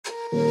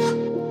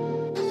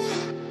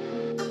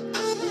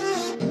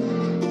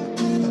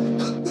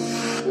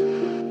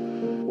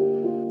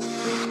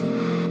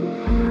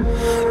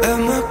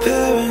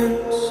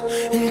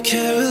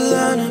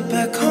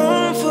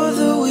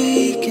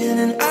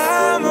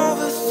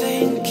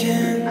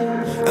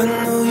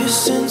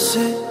sense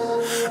it.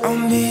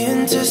 I'm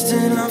being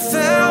distant, I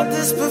felt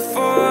this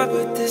before,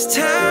 but this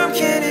time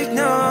can't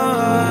ignore.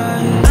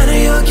 I know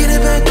you're getting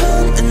back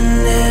on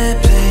an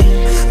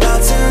airplane,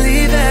 about to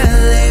leave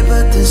LA,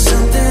 but there's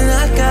something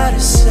I gotta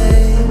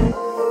say.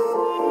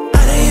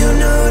 I know you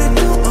know what I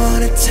don't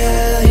wanna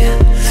tell you.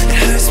 It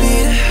hurts me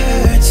to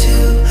hurt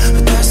you,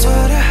 but that's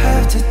what I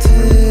have to do.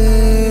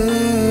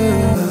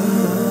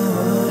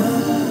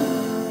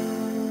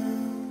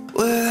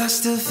 Will I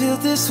still feel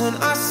this when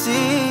I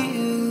see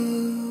you?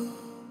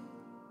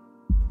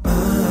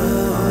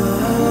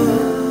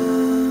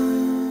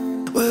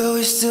 Will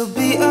we still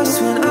be us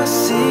when I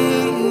see you?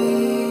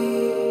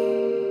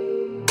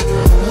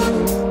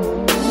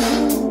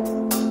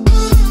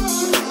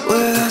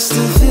 Will I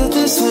still feel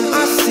this when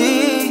I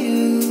see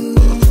you?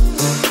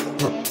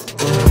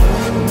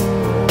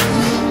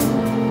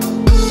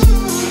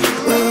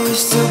 Will we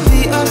still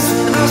be us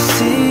when I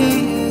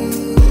see you?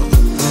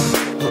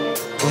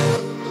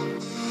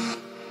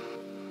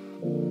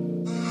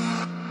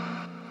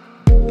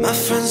 My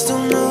friends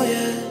don't know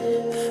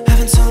yet,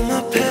 haven't told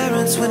my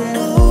parents, would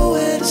know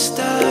where to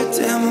start.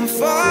 Damn, I'm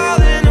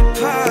falling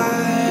apart.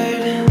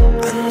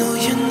 I know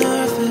you're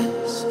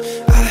nervous,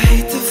 I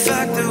hate the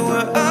fact that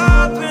we're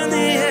up in the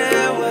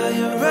air while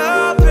you're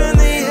up in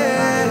the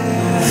air.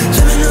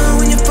 Let me know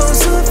when your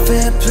phone's on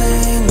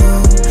airplane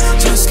mode.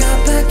 Just got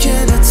back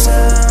into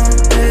town,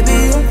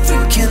 baby, I'm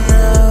freaking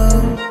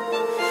out.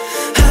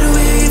 How do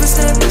we even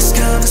start this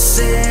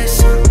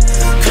conversation?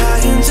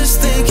 Crying just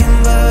thinking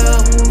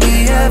about we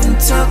haven't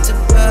talked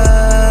about.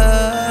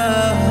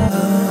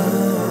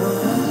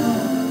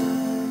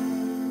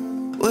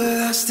 Will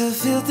I still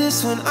feel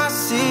this when I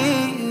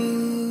see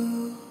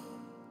you?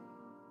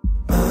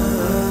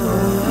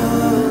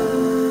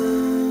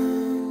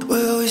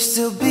 Will we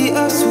still be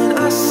us when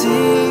I see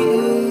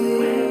you?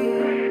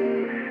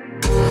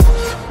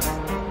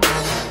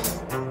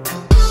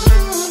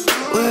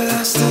 Will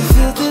I still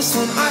feel this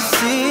when I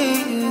see you?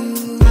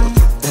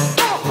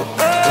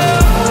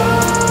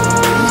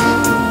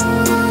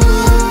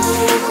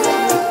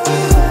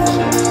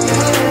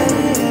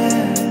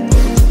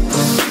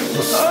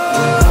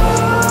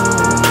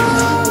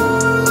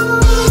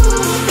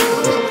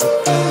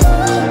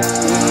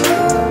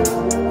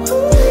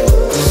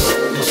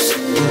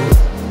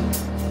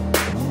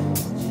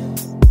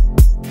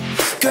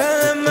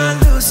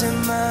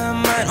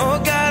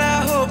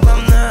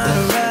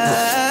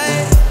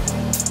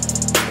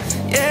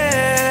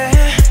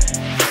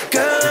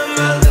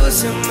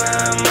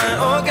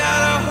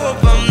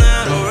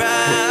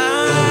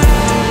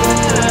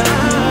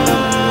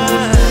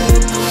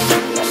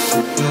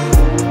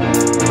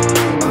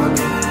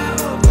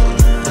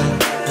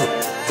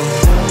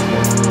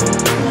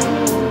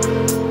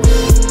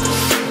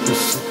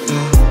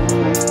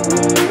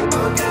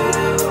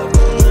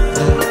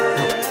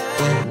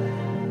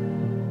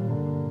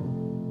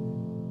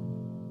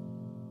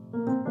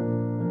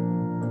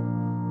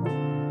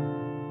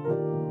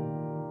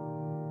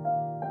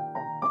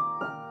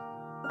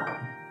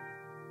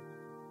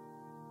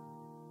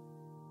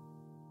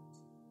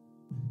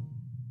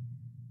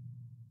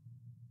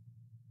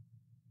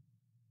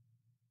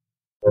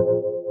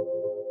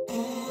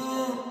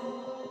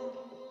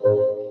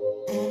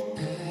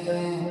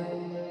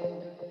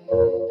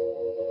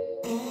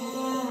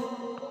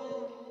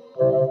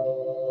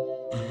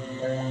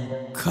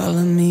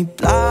 Calling me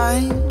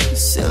blind,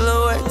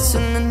 silhouettes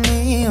in the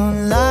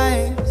neon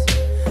lights.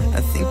 I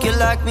think you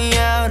like me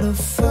out of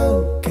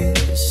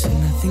focus,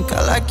 and I think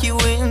I like you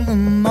in the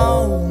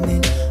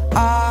moment.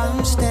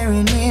 I'm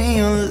staring in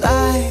your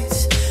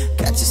lights,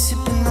 got you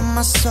sipping on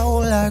my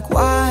soul like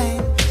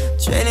wine,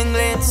 trading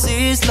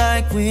glances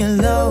like we're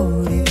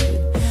loaded.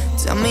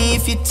 Tell me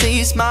if you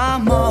taste my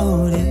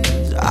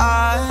motives,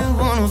 I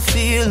wanna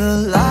feel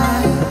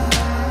alive.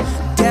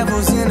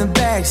 Devil's in the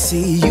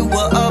backseat, you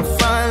were up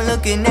front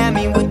looking at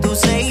me with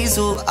those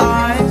hazel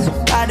eyes,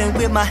 riding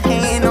with my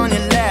hand on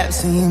your lap,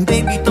 saying,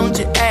 baby, don't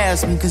you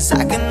ask me, cause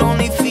I can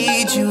only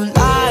feed you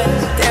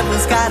lies.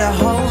 Devil's got a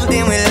hold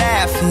and we're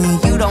laughing,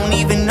 you don't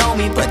even know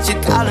me, but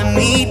you're calling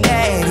me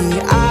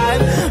daddy. I'm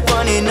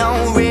running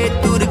on red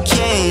through the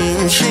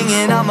can,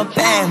 singing I'm a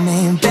bad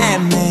man, bad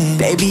man.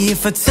 Baby,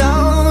 if I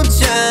told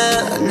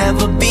you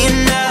never be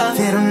enough,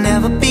 it'll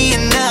never be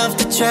enough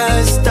to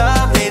trust.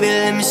 Oh, baby,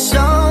 let me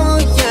show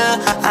you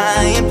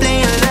I ain't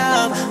playing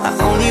love, I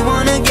only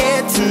wanna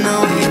get to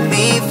know you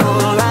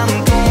before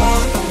I'm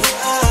gone.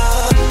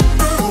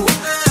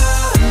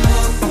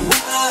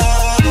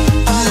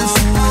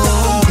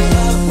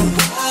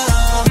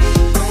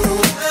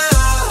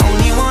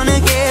 Only wanna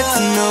get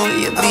to know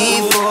you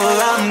before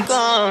I'm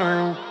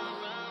gone.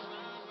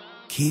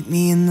 Keep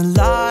me in the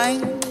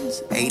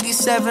lines,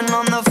 87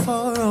 on the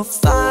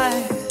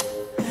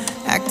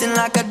 405, acting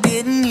like I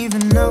didn't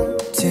even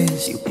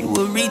notice. You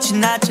were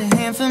reaching out your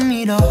hand for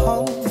me to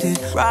hold it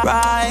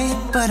right,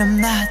 but I'm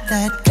not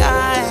that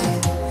guy.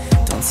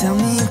 Don't tell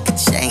me you could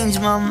change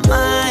my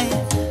mind.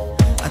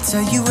 I'll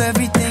tell you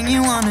everything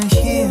you wanna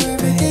hear,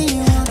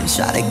 babe, and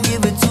try to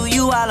give it to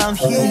you while I'm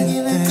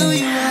here, babe.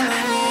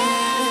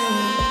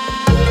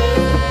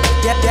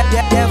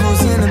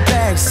 devil's in the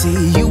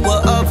backseat. You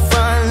were up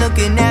front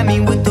looking at me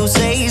with those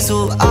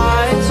hazel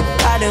eyes,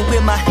 riding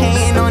with my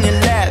hand on your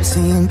lap,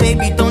 saying,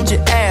 baby, don't you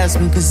ask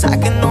me, cause I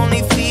can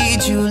only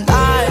feed you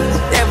lies.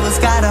 Devil's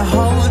got a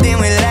hold and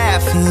we're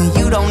laughing.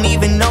 You don't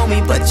even know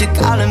me, but you're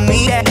calling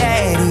me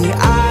daddy.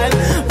 I'm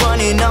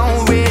running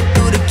on red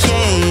through the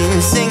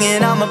can,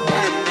 singing I'm a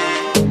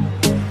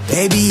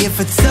baby, if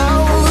I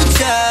told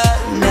ya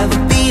never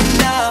be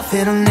enough,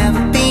 it'll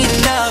never be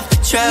enough to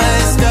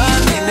trust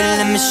us. Baby,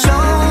 let me show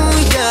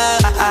ya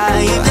how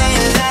you play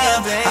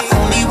love. I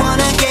only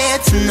wanna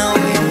get to know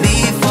you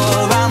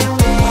before I'm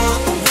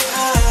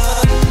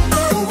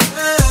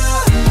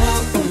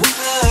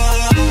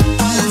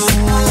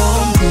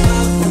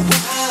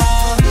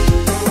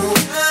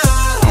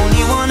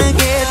only wanna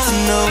get to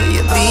know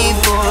you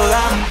before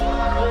I'm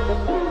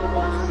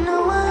no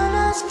one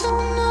else to know.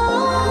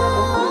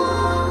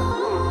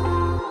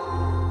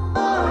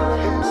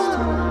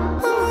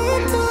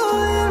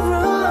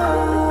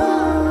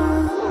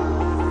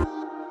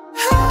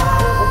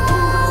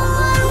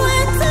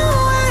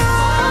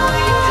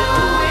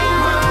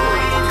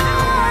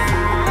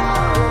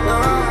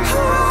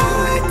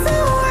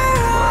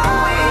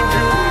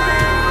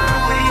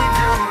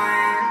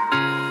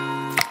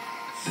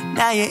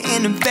 Now you're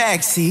in the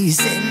backseat,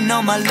 sitting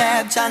on my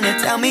lap, trying to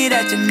tell me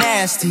that you're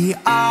nasty.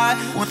 I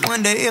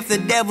wonder if the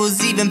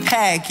devil's even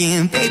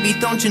packing. Baby,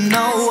 don't you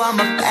know I'm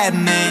a bad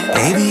man?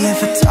 Baby,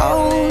 if I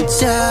told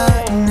ya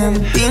it'll never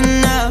be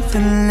enough,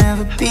 it'll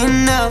never be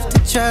enough to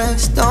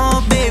trust.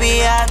 Oh,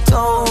 baby, I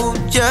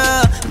told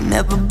ya I'll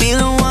never be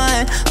the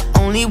one.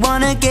 I only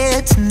wanna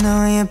get to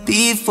know you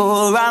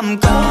before I'm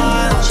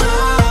gone.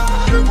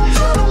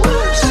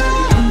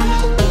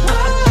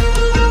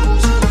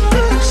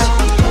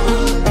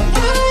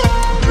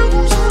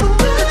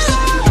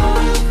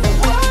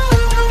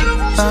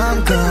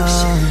 I'm gone.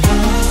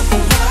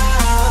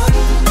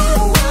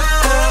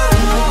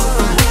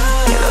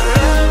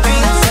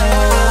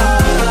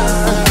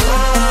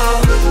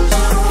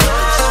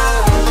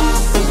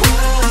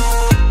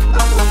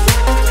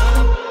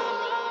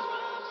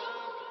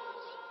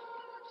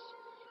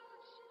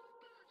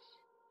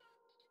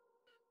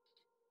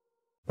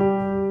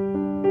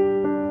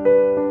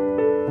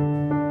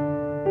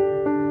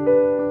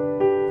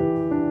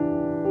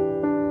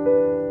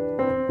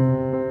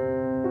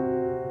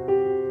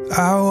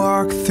 I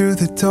walked through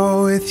the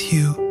door with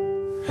you.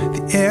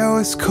 The air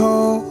was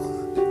cold,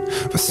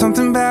 but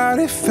something about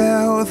it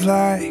felt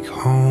like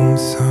home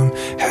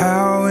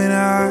somehow. And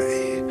I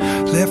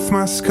left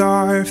my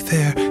scarf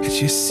there at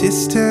your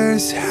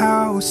sister's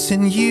house,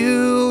 and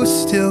you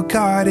still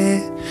got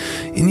it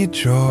in your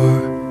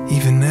drawer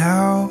even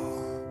now.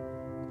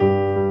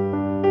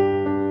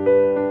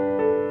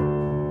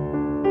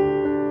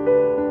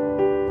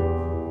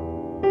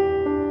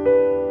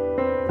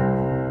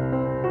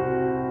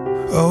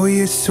 Oh,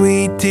 your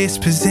sweet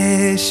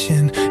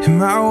disposition and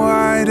my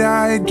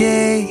wide-eyed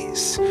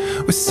gaze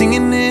was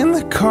singing in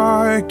the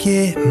car,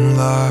 getting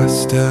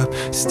lost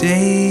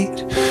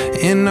upstate.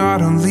 And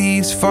autumn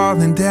leaves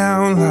falling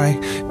down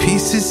like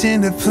pieces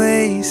into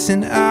place,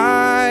 and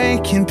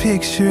I can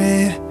picture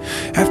it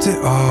after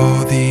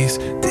all these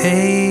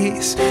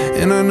days.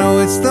 And I know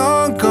it's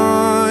long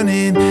gone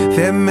and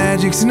that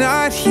magic's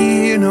not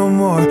here no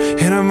more.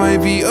 And I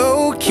might be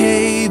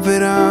okay,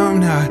 but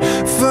I'm not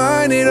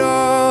fine at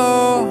all.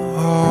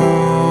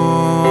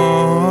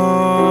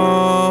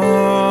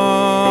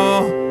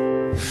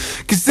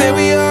 Cause there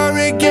we are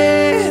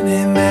again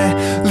in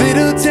that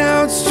little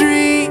town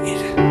street.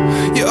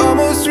 You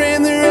almost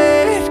ran the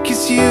red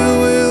cause you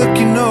were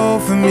looking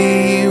over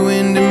me.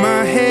 Wind in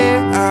my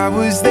hair, I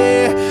was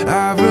there,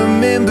 I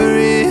remember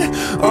it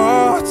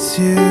all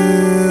too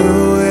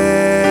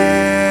well.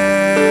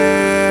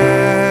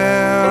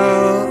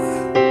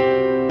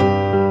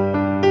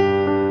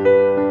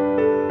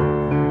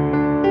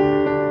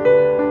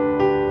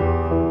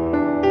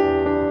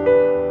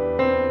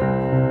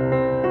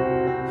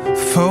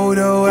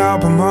 Photo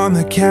album on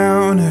the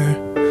counter,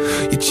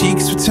 your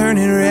cheeks were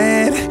turning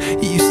red.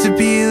 You used to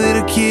be a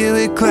little kid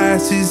with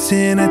glasses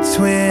in a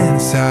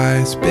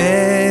twin-size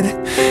bed.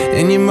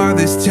 And your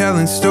mother's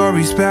telling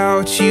stories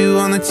about you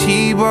on the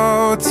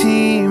t-ball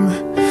team.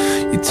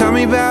 You tell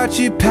me about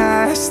your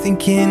past,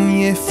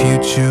 thinking your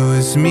future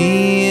was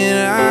me.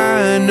 And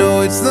I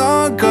know it's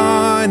long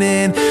gone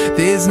and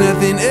there's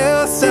nothing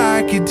else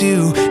I could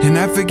do. And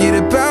I forget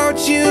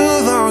about you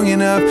long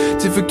enough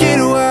to forget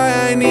why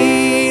I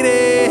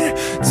needed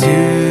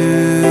to.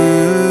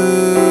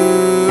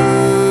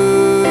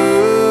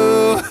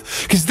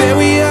 Cause there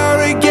we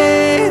are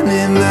again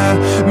in the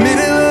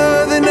middle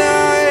of the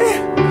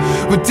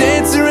night. We're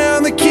dancing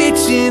around the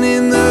kitchen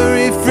in the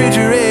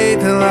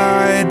refrigerator,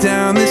 lie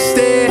down the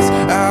stairs.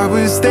 I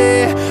was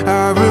there,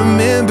 I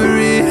remember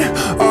it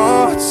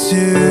all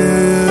too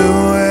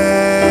well.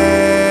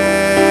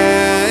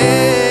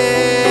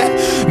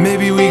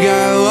 Maybe we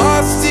got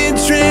lost in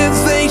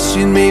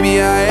translation,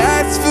 maybe I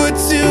asked for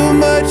too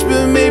much,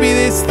 but maybe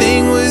this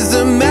thing was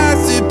a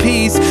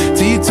masterpiece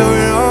till you tore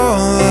it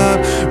all up,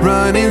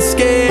 running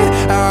scared.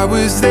 I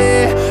was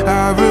there,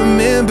 I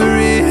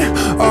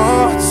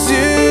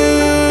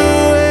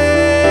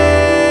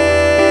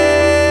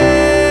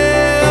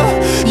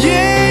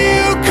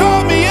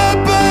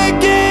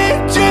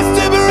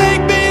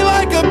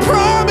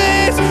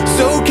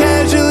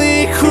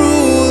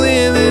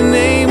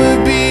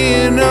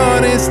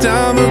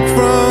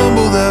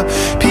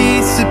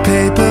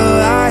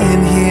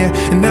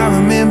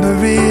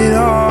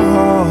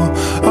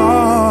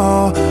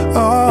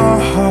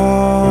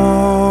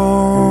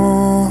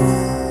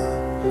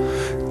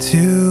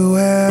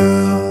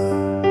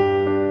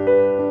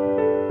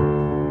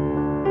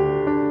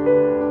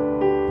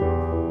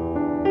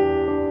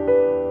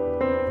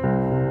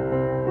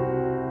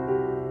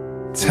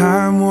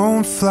time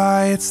won't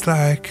fly, it's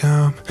like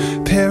I'm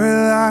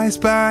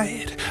paralyzed by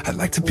it. I'd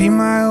like to be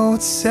my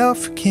old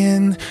self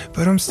again,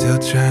 but I'm still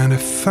trying to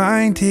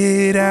find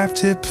it.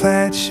 After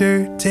plaid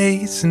shirt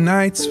days and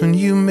nights when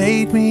you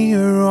made me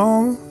your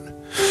own.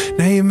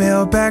 Now you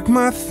mail back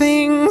my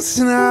things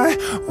and I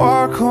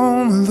walk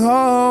home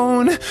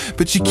alone.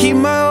 But you keep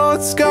my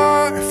old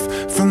scarf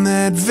from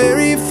that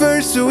very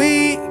first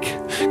week,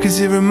 'cause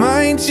it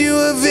reminds you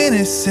of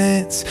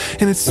innocence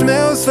and it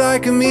smells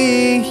like me.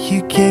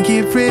 You can't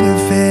get rid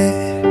of it,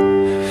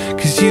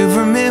 'cause you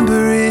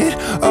remember it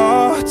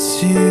all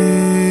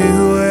too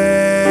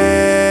well,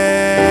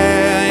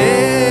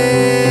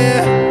 yeah.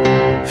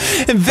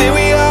 And then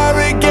we are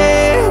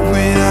again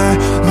when I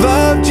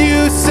loved you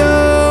so,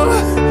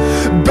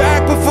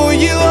 back before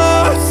you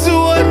lost the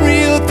one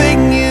real thing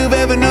you've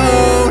ever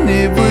known.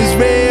 It was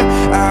rare,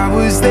 I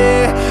was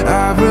there,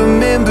 I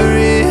remember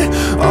it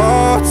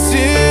all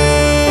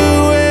too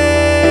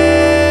well.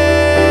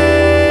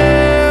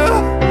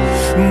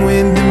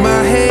 Wind in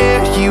my hair,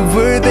 you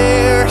were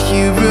there,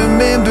 you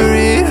remember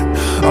it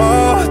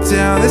all.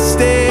 Down the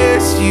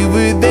stairs, you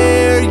were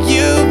there,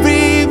 you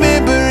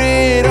remember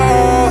it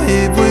all.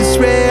 It was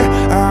rare,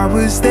 I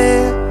was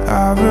there,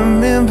 I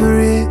remember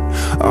it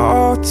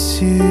all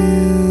too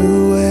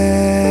well.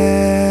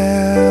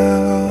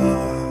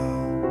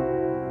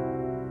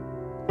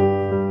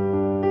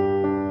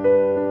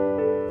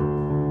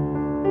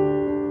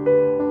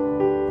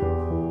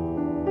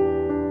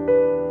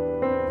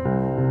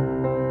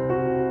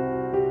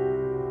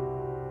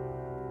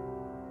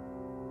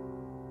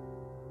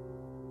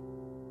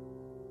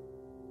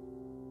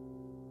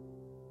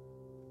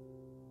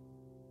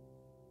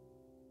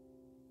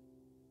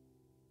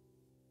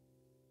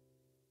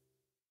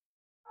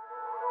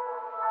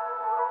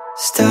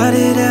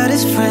 Started out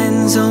as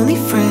friends, only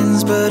friends,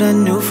 but I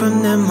knew from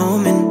that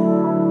moment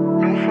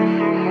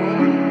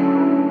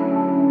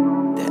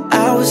that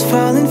I was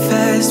falling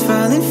fast,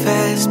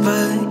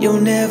 but you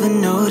never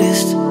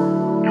noticed.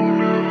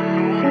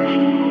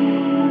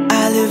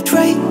 I lived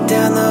right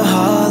down the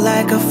hall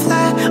like a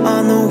fly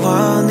on the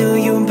wall. Knew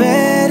you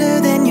better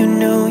than you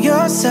knew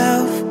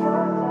yourself.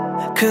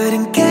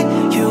 Couldn't get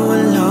you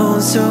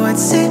alone, so I'd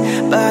sit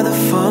by the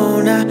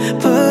phone. I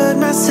put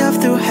myself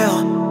through hell.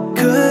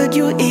 Could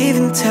you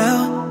even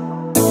tell?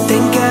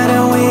 Thank God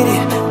I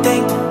waited,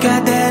 thank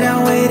God that I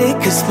waited,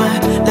 'cause my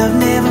love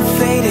never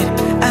faded.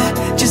 I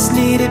just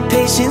needed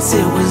patience,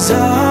 it was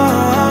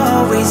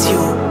always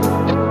you.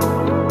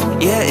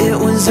 Yeah, it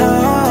was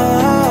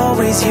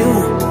always you.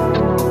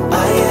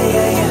 Oh yeah,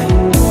 yeah, yeah.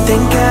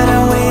 Thank God I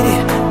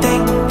waited,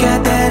 thank God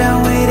that I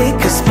waited,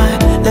 'cause my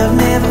love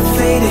never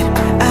faded.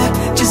 I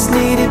just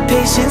needed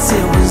patience,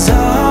 it was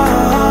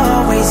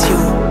always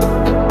you.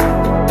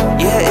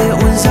 Yeah, it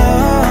was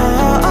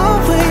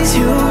always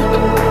you.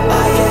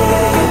 Oh yeah,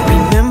 yeah, yeah.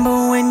 Remember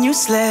when you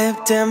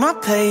slept at my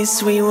place,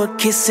 we were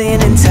kissing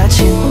and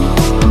touching.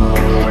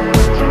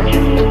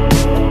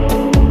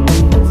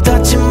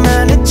 Thought your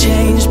mind had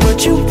changed, but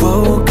you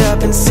woke up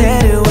and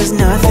said it was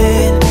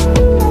nothing.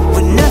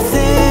 With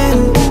nothing.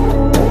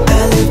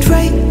 I lived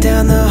right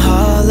down the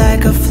hall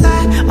like a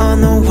fly on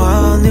the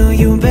wall. Knew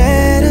you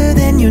better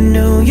than you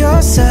knew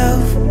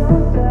yourself.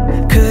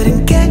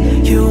 Couldn't get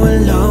you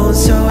alone,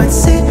 so I'd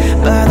sit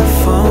by the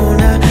phone.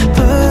 I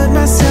put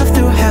myself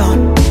through hell.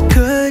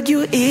 Could you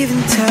even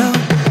tell?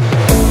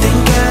 Thank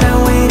God I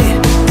waited,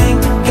 thank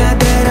God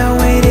that I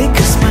waited,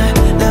 'cause my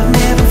love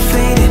never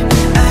faded.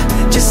 I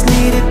just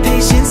needed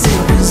patience,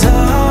 it was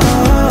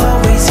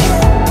always you.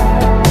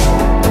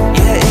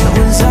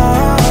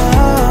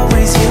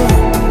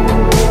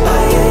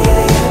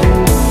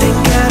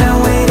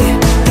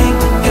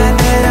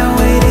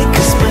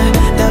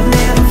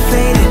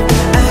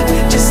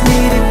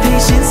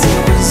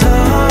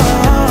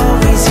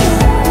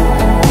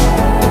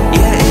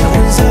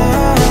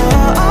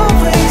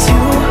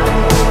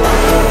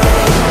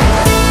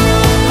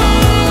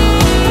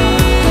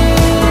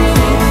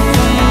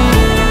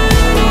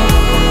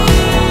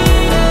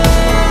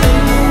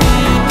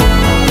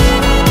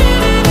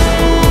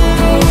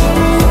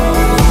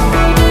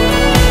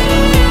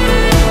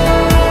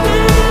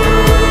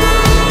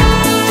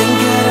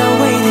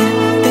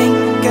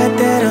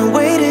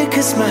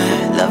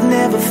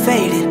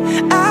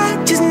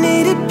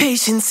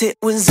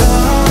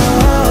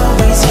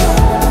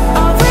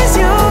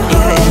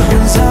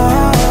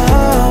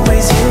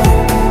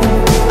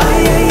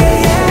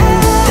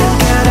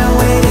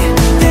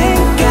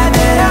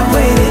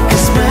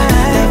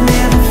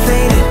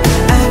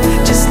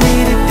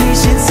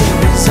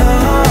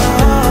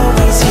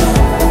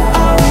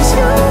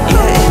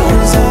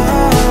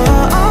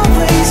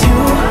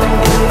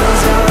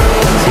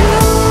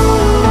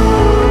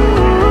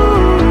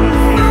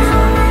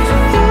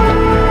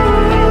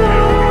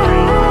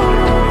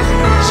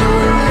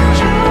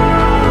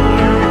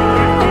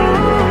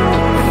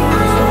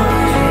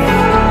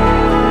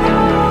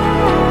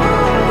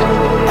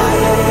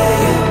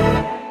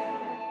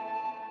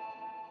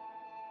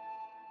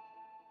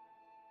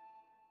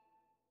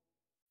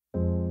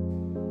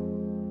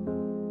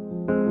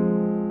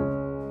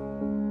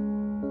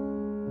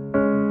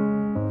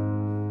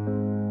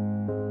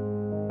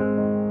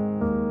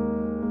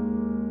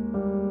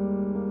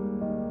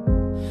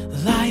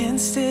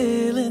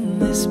 still in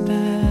this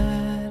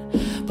bed,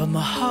 but my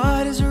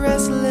heart is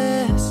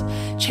restless,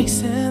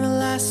 chasing the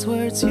last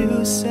words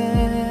you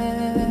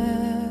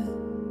said.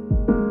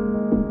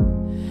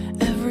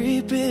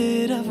 Every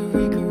bit of a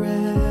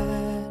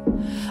regret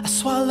I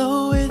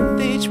swallow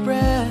with each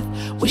breath,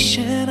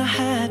 wishing I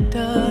had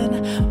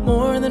done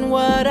more than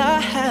what I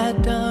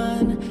had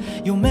done.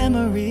 Your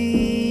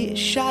memory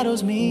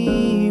shadows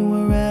me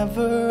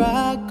wherever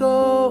I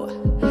go,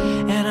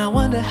 and I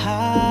wonder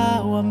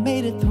how I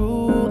made it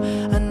through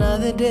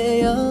another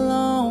day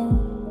alone.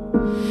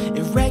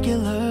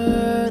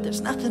 Irregular,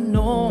 there's nothing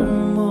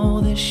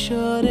normal, this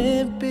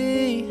shouldn't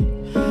be.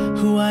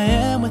 Who I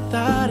am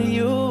without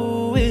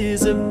you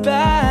is a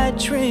bad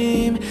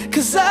dream,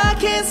 'cause I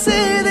can't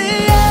see the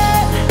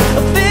end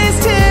of these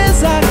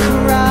tears I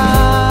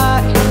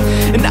cry,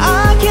 and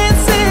I can't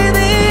see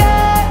the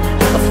end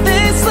of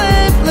these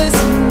sleepless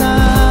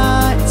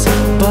nights.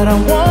 But I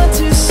want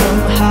to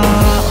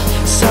somehow,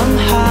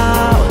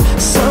 somehow,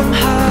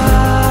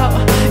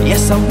 somehow,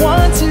 yes, I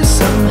want to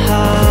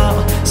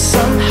somehow,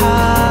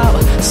 somehow,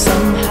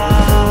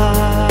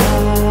 somehow.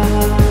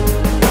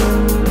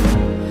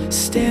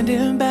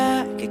 Standing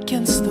back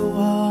against the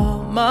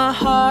wall, my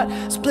heart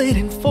is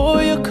bleeding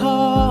for your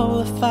call.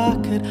 If I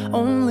could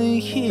only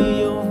hear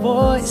your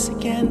voice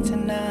again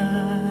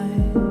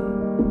tonight,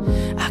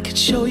 I could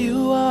show you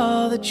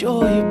all the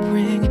joy you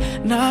bring,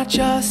 not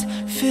just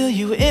feel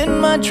you in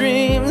my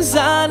dreams.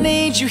 I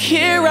need you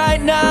here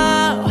right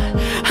now,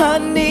 I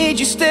need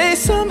you stay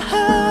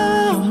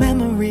somehow. Your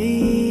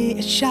memory,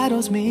 it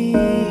shadows me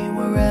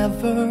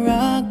wherever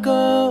I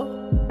go,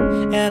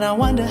 and I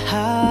wonder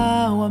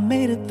how I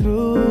made it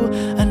through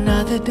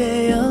another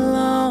day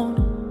alone.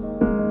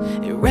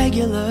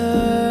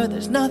 Irregular,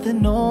 there's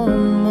nothing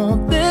normal,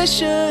 this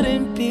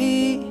shouldn't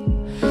be.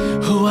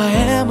 Who I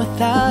am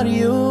without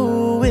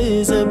you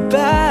is a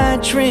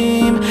bad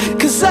dream,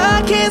 'cause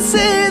I can't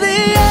see the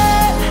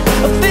end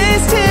of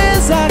these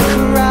tears I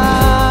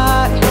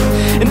cry,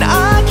 and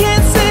I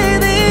can't see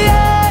the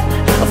end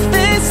of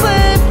these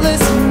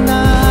sleepless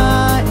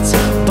nights.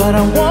 But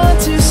I want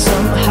to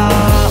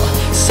somehow,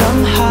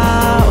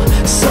 somehow,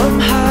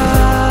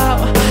 somehow,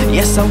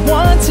 yes, I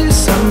want to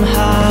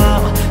somehow,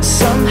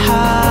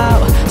 somehow,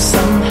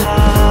 somehow.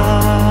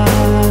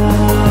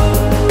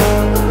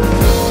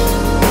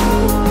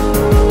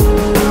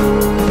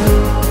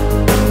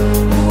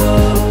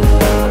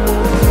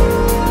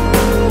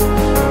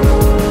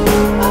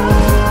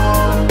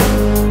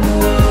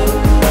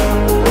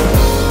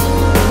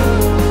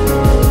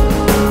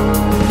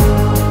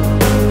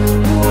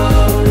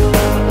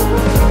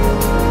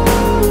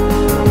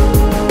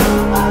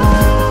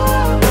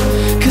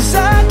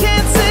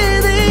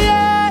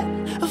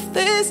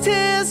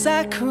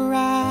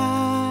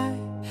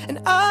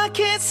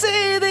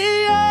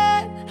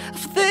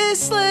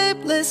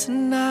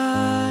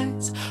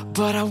 Nights,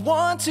 but I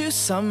want to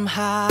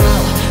somehow,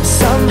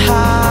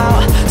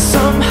 somehow,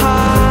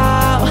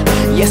 somehow,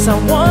 yes, I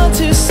want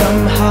to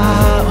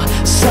somehow,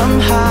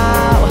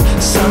 somehow,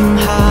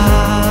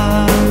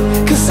 somehow,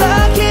 'cause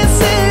I can't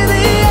see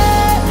the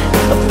end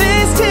of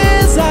these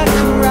tears I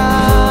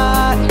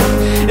cry,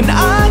 and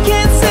I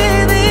can't see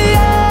the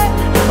end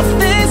of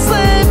these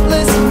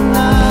sleepless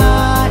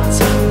nights.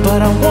 But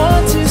I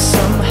want to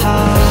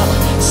somehow,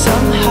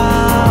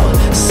 somehow,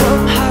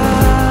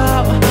 somehow,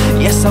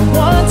 yes, I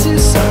want to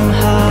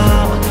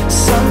somehow,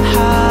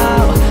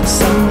 somehow,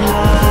 somehow.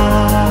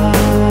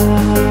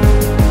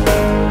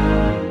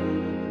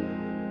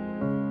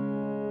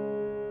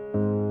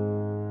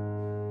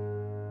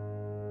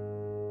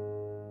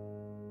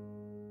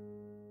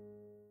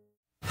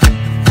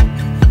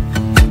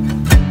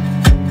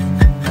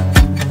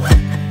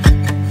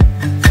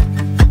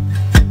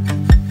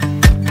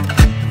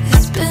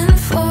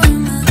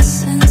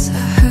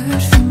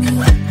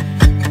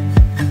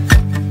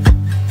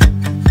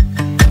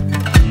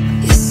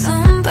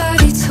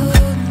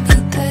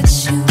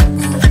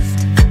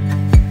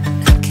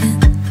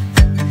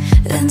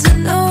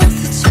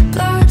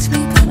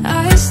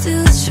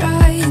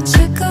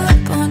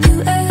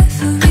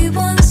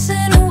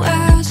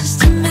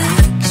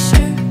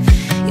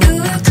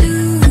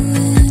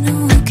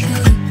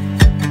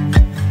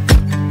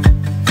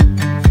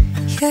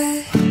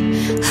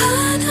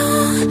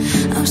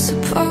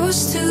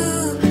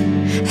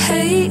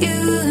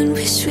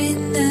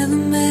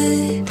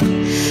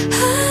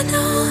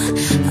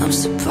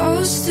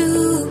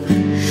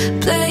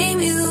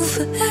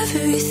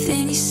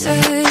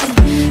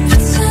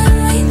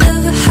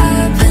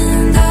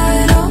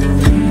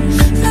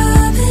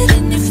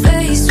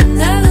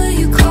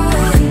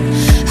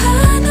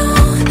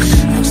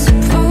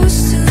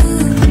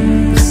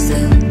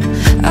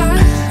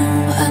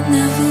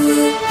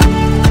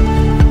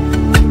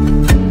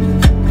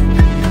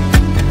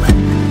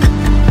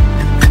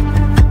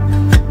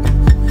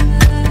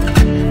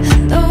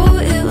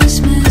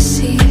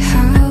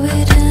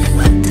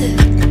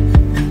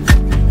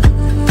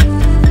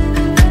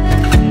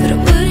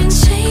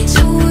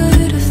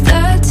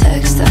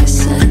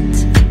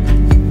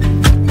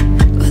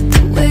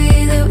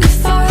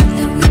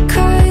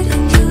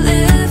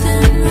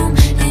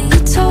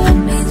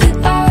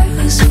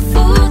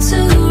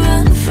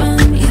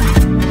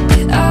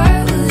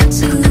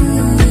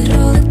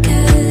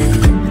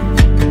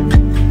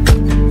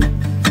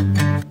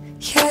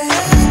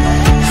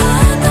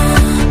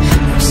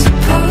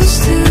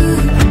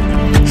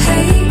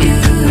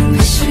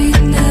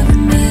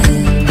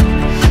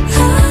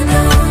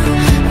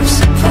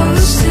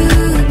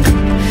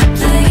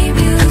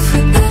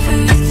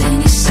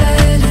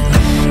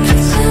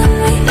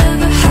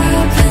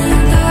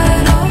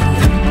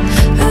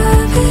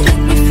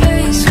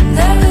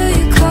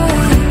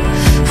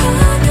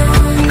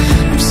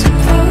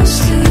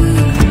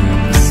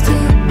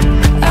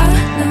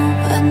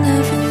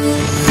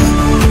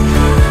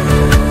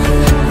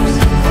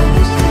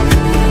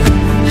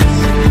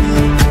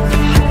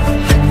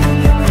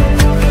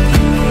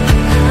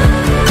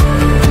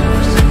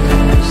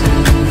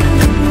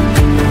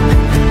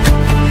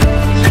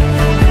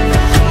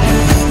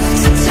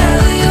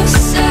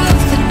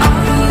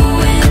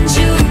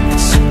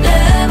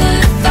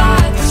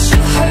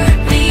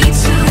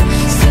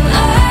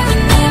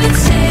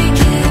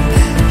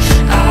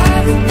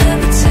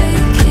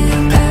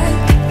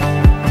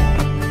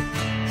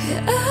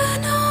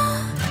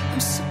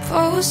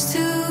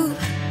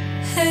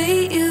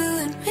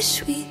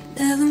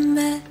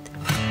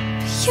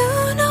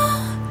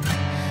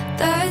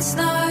 it's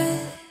not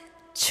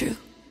true.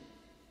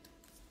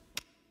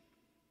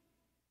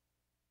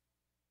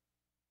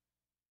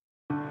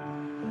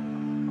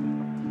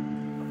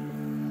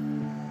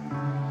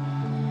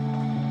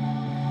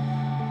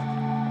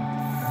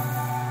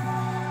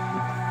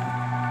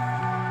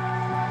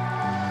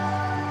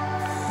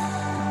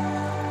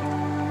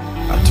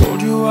 Told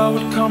you I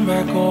would come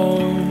back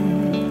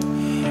home.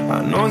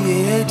 I know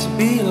you hate to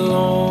be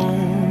alone.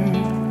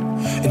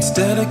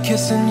 Instead of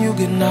kissing you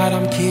goodnight,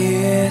 I'm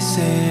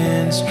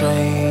kissing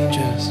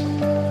strangers.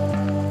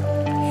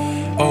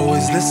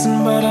 Always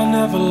listen, but I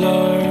never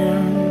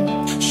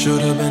learned.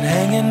 Should've been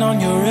hanging on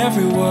your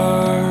every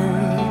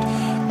word.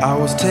 I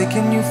was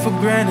taking you for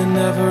granted,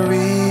 never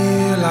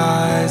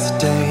realized the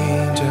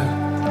danger.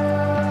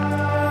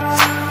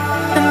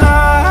 And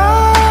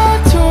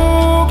I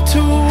took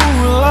too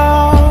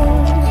long.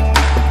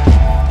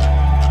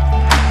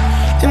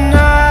 And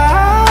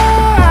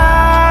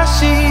now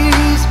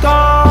she's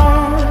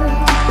gone.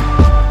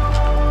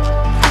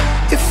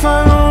 If I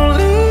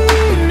only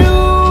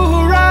knew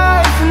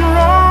right from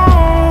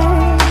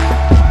wrong,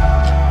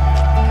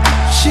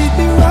 she'd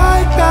be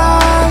right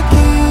back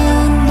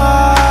in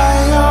my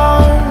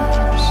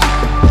arms.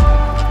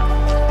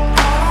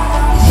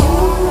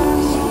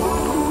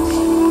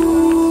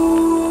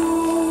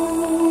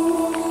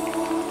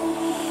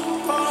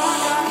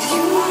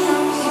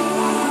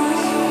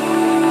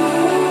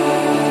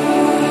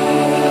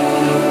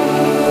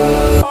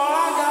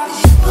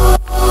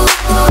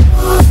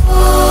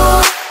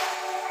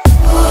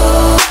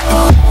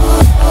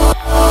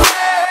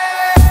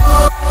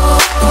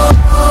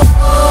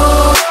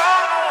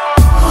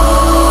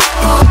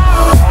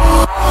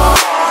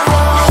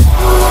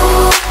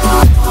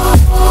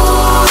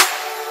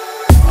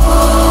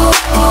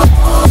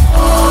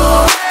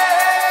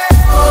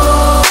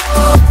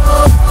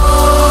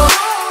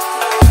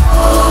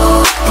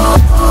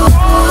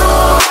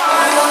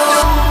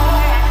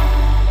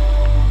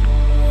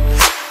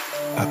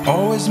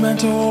 Always meant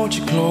to hold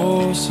you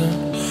closer,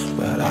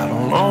 but I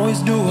don't always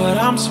do what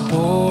I'm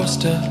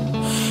supposed to.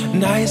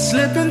 Now you're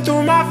slipping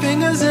through my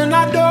fingers and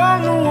I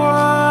don't know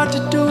what to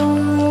do.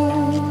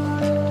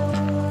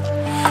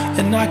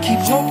 And I keep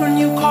hoping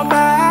you call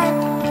back.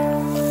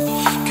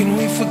 Can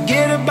we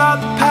forget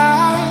about the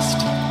past?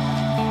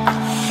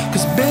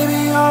 'Cause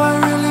baby, all I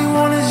really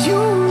want is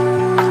you.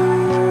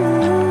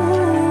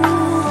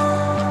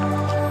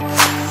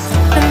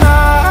 And I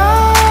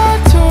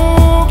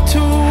took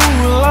too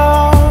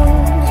long.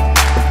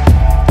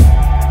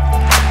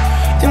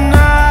 And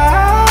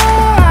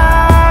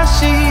now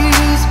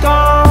she's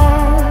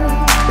gone.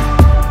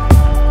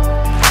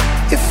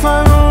 If I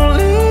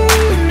only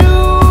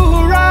knew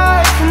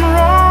right from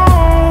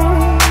wrong,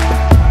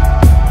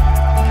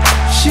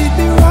 she'd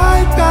be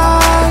right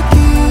back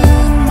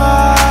in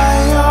my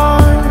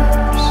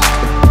arms.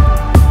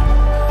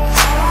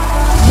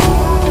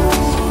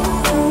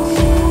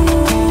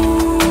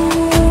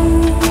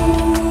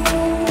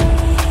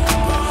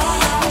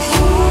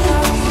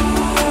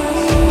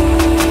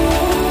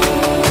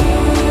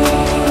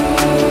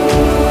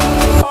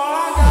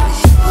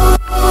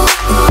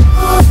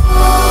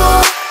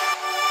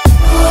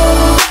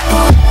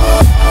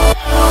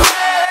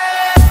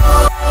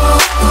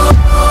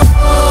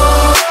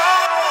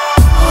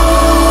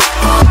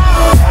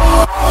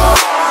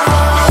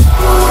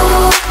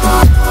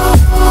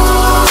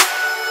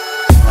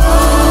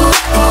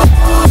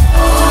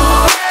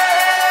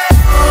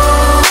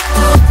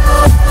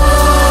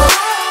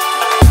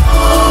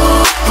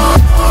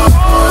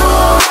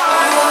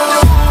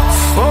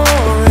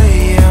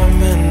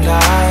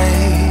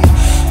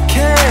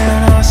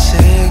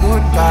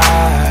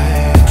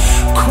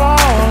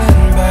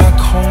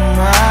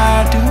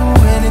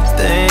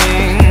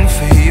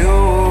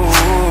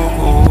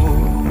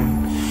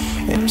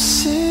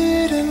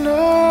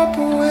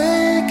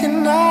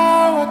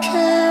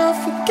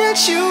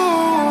 You